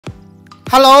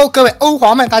Hello， 各位欧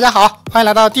皇们，大家好，欢迎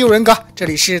来到第五人格，这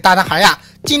里是大男孩呀。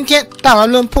今天弹丸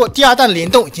论破第2弹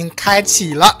联动已经开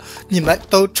启了，你们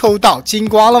都抽到金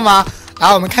光了吗？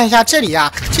来，我们看一下这里啊，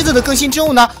这次的更新之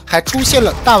后呢，还出现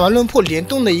了弹丸论破联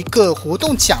动的一个活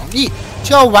动奖励，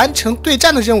只要完成对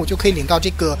战的任务就可以领到这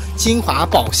个精华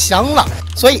宝箱了，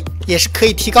所以也是可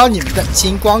以提高你们的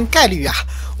金光概率啊。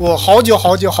我好久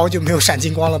没有闪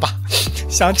金光了吧，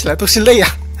想起来都是泪啊。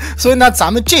所以呢，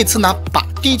咱们这次呢，把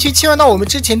地区切换到我们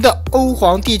之前的欧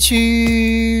皇地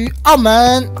区澳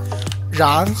门，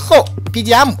然后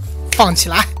BGM 放起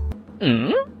来，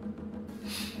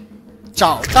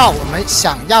找到我们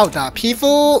想要的皮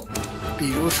肤，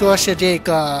比如说是这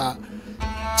个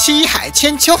七海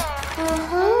千秋，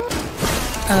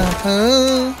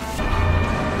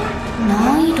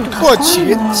获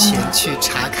取前去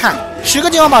查看10个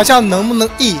金光宝箱能不能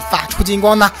一发出金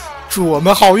光呢？祝我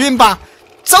们好运吧！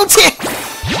走起！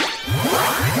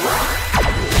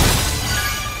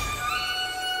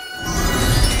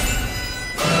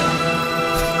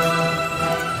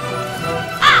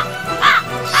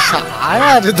啥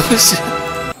呀？这都是，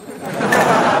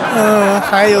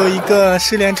还有一个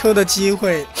10连抽的机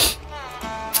会，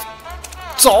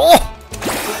走！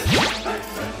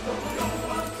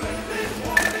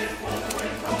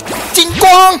金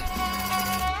光！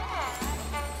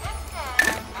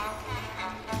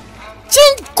金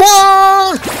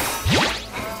光！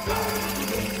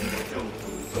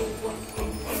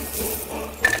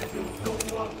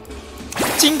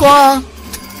金光！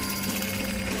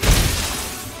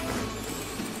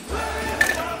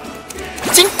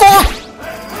金光！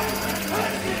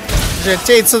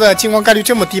这次的金光概率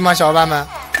这么低吗，小伙伴们？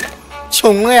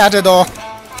穷了呀，这都。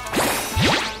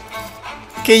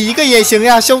给一个也行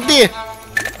呀，兄弟。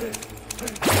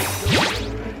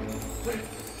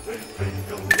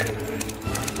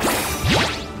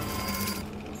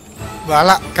完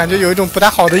了，感觉有一种不太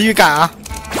好的预感啊！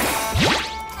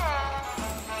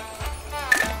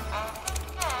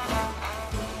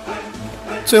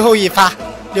最后一发，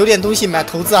留点东西买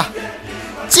骰子啊！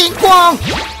金光！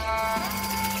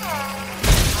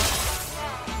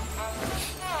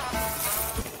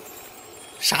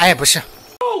啥也不是。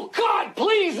Oh God,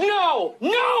 please no,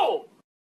 no!